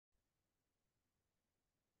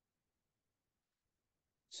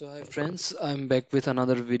So hi friends, I'm back with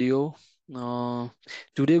another video. Uh,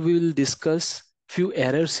 Today we will discuss few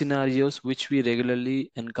error scenarios which we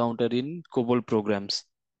regularly encounter in COBOL programs.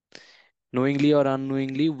 Knowingly or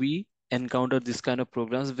unknowingly, we encounter this kind of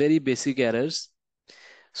programs, very basic errors.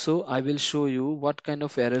 So I will show you what kind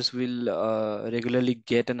of errors we'll regularly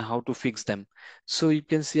get and how to fix them. So you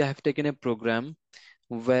can see I have taken a program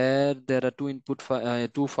where there are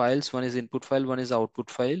two files. One is input file, one is output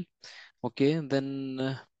file. Okay,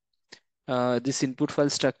 then this input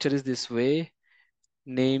file structure is this way: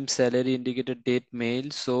 name, salary, indicated date,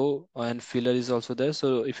 mail. So and filler is also there.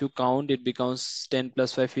 So if you count, it becomes 10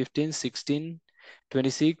 plus 5, 15, 16,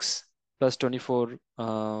 26 plus 24,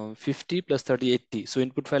 50 plus 30, 80. So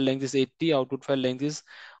input file length is 80, output file length is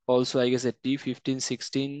also I guess 80, 15,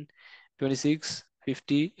 16, 26,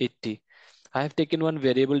 50, 80. I have taken one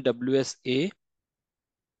variable WSA.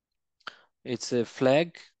 It's a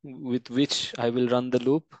flag with which I will run the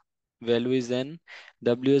loop. Value is n.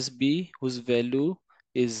 WSB, whose value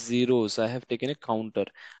is 0. So I have taken a counter.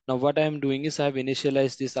 Now what I am doing is I have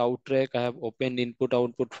initialized this out track. I have opened input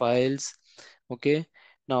output files. Okay.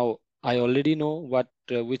 Now I already know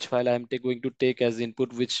which file I am going to take as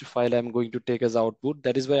input, which file I am going to take as output.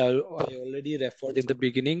 That is why I already referred in the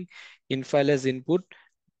beginning in file as input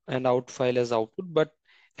and out file as output. But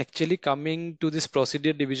actually coming to this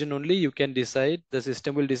procedure division only, you can decide, the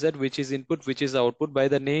system will decide which is input, which is output. By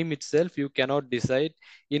the name itself, you cannot decide.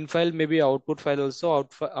 In file may be output file also,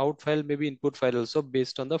 out file may be input file also,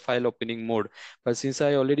 based on the file opening mode. But since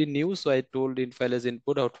I already knew, so I told in file as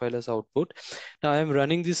input, out file as output. Now I am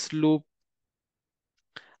running this loop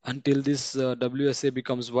until this WSA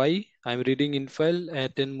becomes Y. I'm reading in file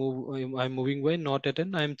at n move. I'm moving Y, not at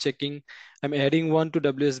n. I'm checking. I'm adding 1 to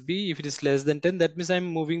WSB. If it is less than 10, that means I'm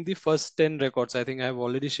moving the first 10 records. I think I've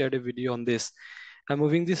already shared a video on this. I'm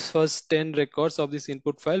moving this first 10 records of this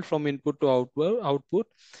input file from input to output.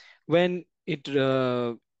 When it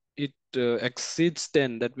exceeds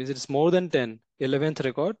 10, that means it's more than 10, 11th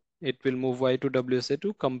record, it will move Y to WSA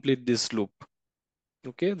to complete this loop.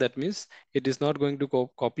 Okay, that means it is not going to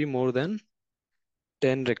copy more than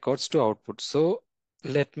 10 records to output. So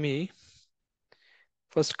let me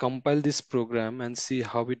first compile this program and see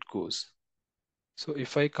how it goes. So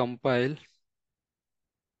if I compile,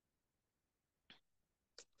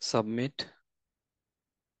 submit,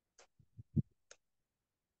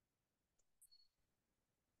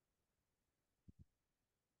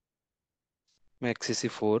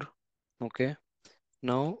 maxcc4, okay.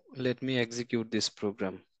 Now let me execute this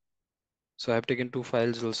program. So I have taken two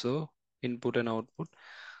files also, input and output.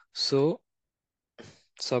 So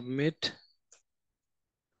submit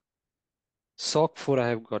Soc4 I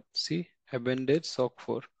have got. See, abandoned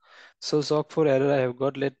Soc4. So Soc4 error I have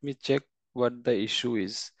got. Let me check what the issue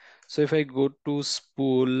is. So if I go to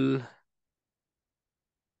spool,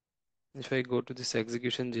 if I go to this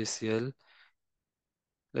execution JCL,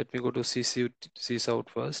 let me go to CSOUT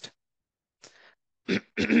first.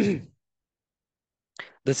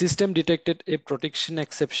 The system detected a protection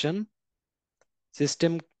exception,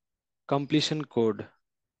 system completion code,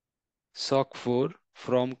 SOC4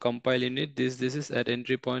 from compile unit. This is at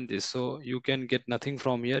entry point this. So you can get nothing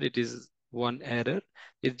from here. It is one error.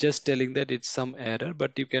 It's just telling that it's some error,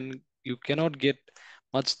 but you cannot get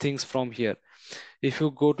much things from here. If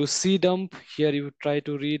you go to cdump, here you try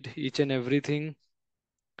to read each and everything,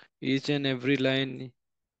 each and every line.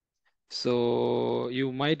 So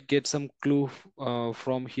you might get some clue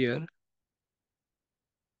from here.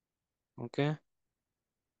 Okay.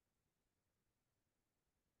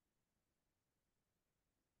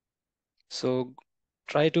 So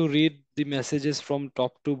try to read the messages from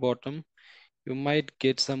top to bottom. You might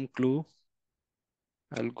get some clue.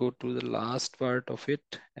 I'll go to the last part of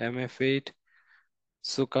it, MF8.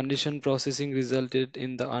 So condition processing resulted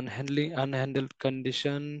in the unhandled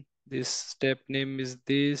condition. This step name is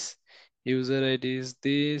this, user ID is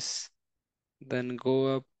this, then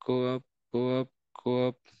go up, go up, go up, go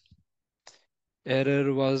up.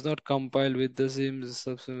 Error was not compiled with the same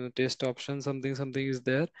test option, something is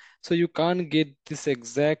there. So you can't get this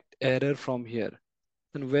exact error from here.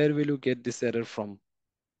 And where will you get this error from?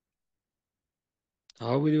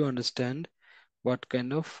 How will you understand what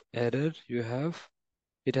kind of error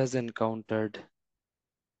it has encountered?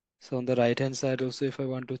 So on the right hand side also, if I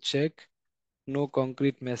want to check, no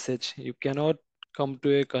concrete message, you cannot come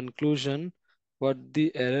to a conclusion what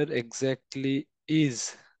the error exactly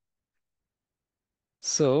is.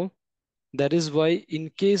 So that is why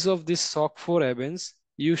in case of this SOC4 events,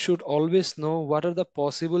 you should always know what are the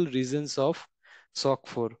possible reasons of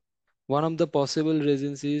SOC4. One of the possible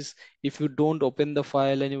reasons is if you don't open the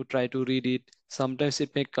file and you try to read it, sometimes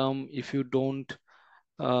it may come if you don't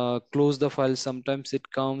close the file. Sometimes it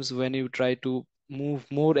comes when you try to move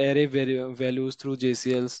more array values through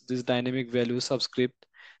JCLs, this dynamic value subscript.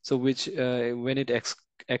 So which when it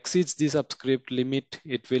exceeds the subscript limit,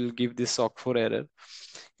 it will give this SOC4 error.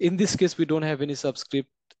 In this case, we don't have any subscript,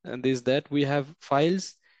 and is that we have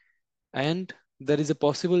files, and there is a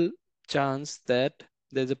possible chance that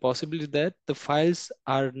there's a possibility that the files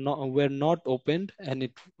are not were not opened, and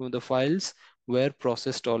the files were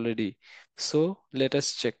processed already. So let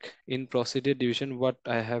us check in procedure division what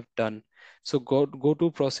I have done. So go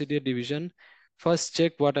to procedure division. First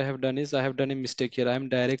check what I have done is I have done a mistake here. I am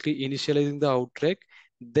directly initializing the out track,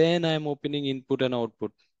 then I am opening input and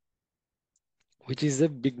output, which is a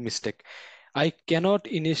big mistake. I cannot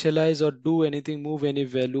initialize or do anything, move any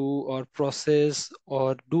value or process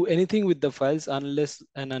or do anything with the files unless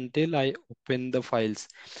and until I open the files.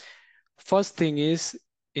 First thing is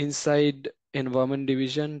inside environment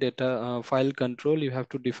division data file control, you have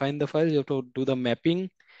to define the file, you have to do the mapping.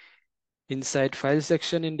 Inside file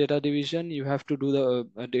section in data division, you have to do the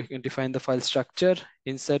define the file structure.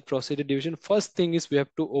 Inside procedure division, first thing is we have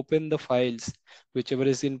to open the files, whichever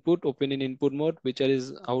is input, open in input mode, whichever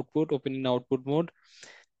is output, open in output mode.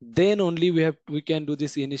 Then only we can do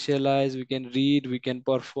this initialize, we can read, we can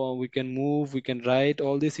perform, we can move, we can write,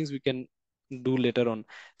 all these things we can do later on.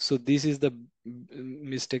 So this is the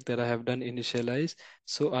mistake that I have done, initialize.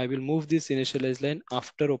 So I will move this initialize line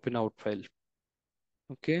after open out file.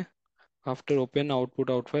 Okay. After open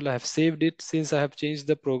output out file, I have saved it. Since I have changed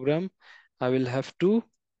the program, I will have to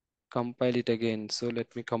compile it again. So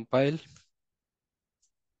let me compile.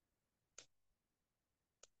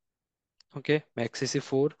 Okay,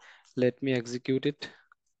 maxcc4. Let me execute it.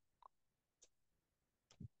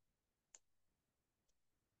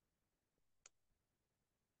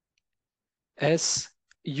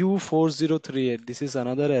 SU4038. This is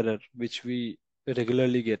another error which we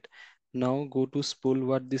regularly get. Now go to spool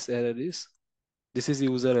what this error is. This is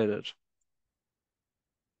user error.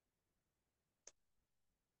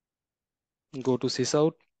 Go to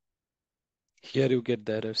sysout. Here you get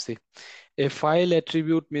the error. See, a file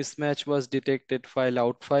attribute mismatch was detected. File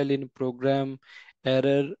out file in program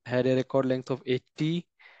error had a record length of 80,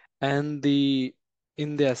 and in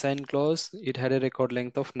the assign clause it had a record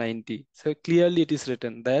length of 90. So clearly it is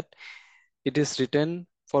written that it is written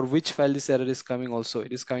for which file this error is coming. Also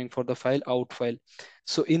it is coming for the file out file.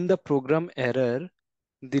 So in the program error,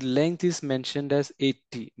 the length is mentioned as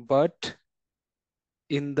 80, but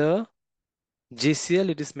in the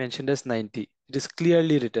JCL it is mentioned as 90. It is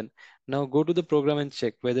clearly written. Now go to the program and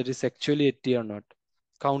check whether it is actually 80 or not.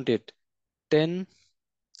 Count it. 10.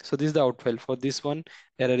 So this is the out file. For this one,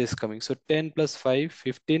 error is coming. So 10 plus 5,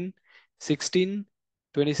 15, 16,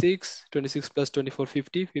 26, 26 plus 24,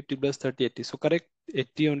 50, 50 plus 30, 80. So correct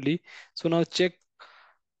 80 only. So now check,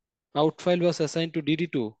 out file was assigned to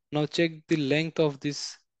DD2. Now check the length of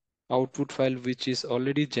this output file which is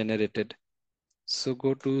already generated. So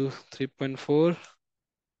go to 3.4,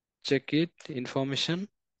 check it, information.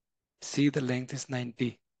 See, the length is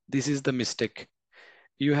 90. This is the mistake.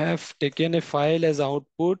 You have taken a file as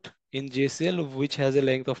output in JCL which has a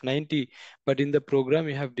length of 90, but in the program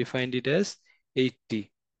you have defined it as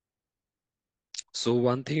 80. So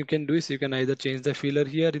one thing you can do is you can either change the filler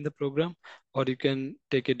here in the program, or you can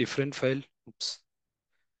take a different file. Oops.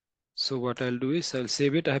 So what I'll do is I'll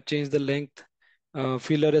save it. I have changed the length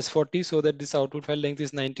filler as 40 so that this output file length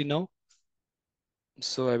is 90 now.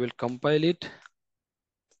 So I will compile it.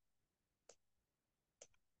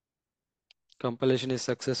 Compilation is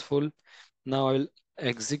successful. Now I will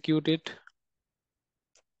execute it.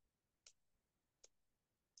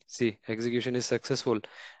 See, execution is successful.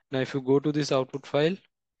 Now, if you go to this output file,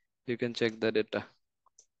 you can check the data.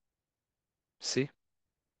 See,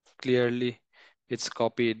 clearly it's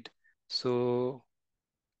copied. So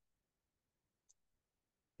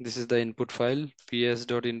this is the input file,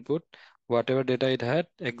 ps.input. Whatever data it had,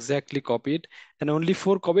 exactly copied, and only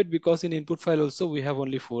 4 copied because in input file also we have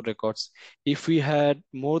only 4 records. If we had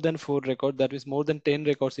more than 4 records, that means more than 10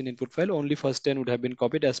 records in input file, only first 10 would have been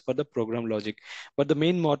copied as per the program logic. But the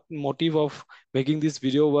main motive of making this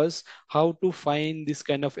video was how to find this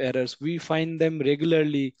kind of errors. We find them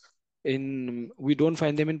regularly we don't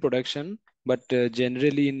find them in production, but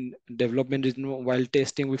generally in development, while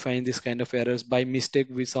testing, we find this kind of errors. By mistake,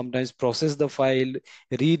 we sometimes process the file,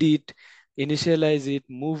 read it, initialize it,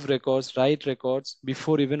 move records, write records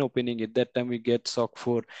before even opening it. That time we get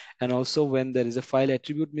SOC4. And also when there is a file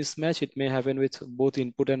attribute mismatch, it may happen with both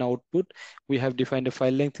input and output. We have defined a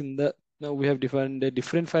file length in the Now we have defined a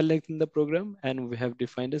different file length in the program, and we have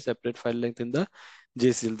defined a separate file length in the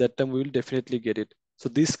JCL. That time we will definitely get it. So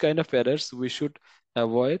this kind of errors we should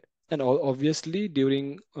avoid. And obviously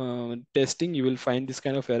during testing, you will find this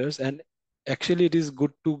kind of errors. And actually it is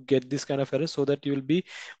good to get this kind of errors so that you will be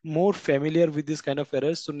more familiar with this kind of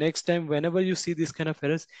errors. So next time, whenever you see this kind of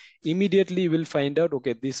errors, immediately you will find out,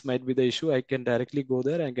 okay, this might be the issue. I can directly go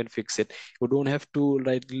there and can fix it. You don't have to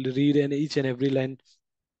read each and every line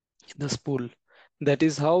in the spool. That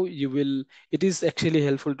is how you will, it is actually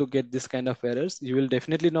helpful to get this kind of errors. You will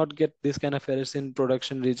definitely not get this kind of errors in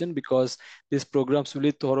production region, because these programs will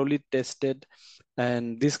be thoroughly tested,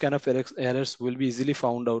 and this kind of errors will be easily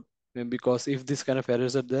found out. Because if this kind of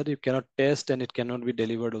errors are there, you cannot test and it cannot be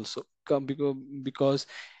delivered also. Because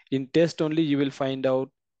in test only you will find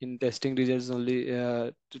out, in testing regions only,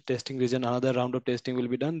 testing region, another round of testing will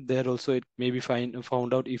be done there also. It may be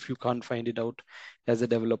found out if you can't find it out as a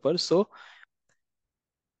developer. So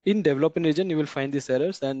in developing region you will find these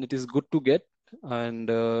errors, and it is good to get, and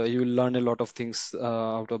you will learn a lot of things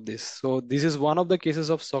out of this. So this is one of the cases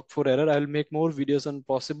of SOC 4 error. I will make more videos on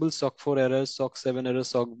possible SOC 4 errors, SOC 7 errors,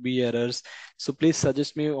 SOC B errors. So please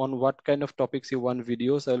suggest me on what kind of topics you want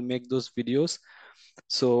videos. I will make those videos.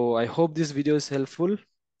 So I hope this video is helpful.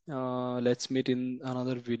 Let's meet in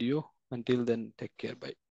another video. Until then, take care. Bye.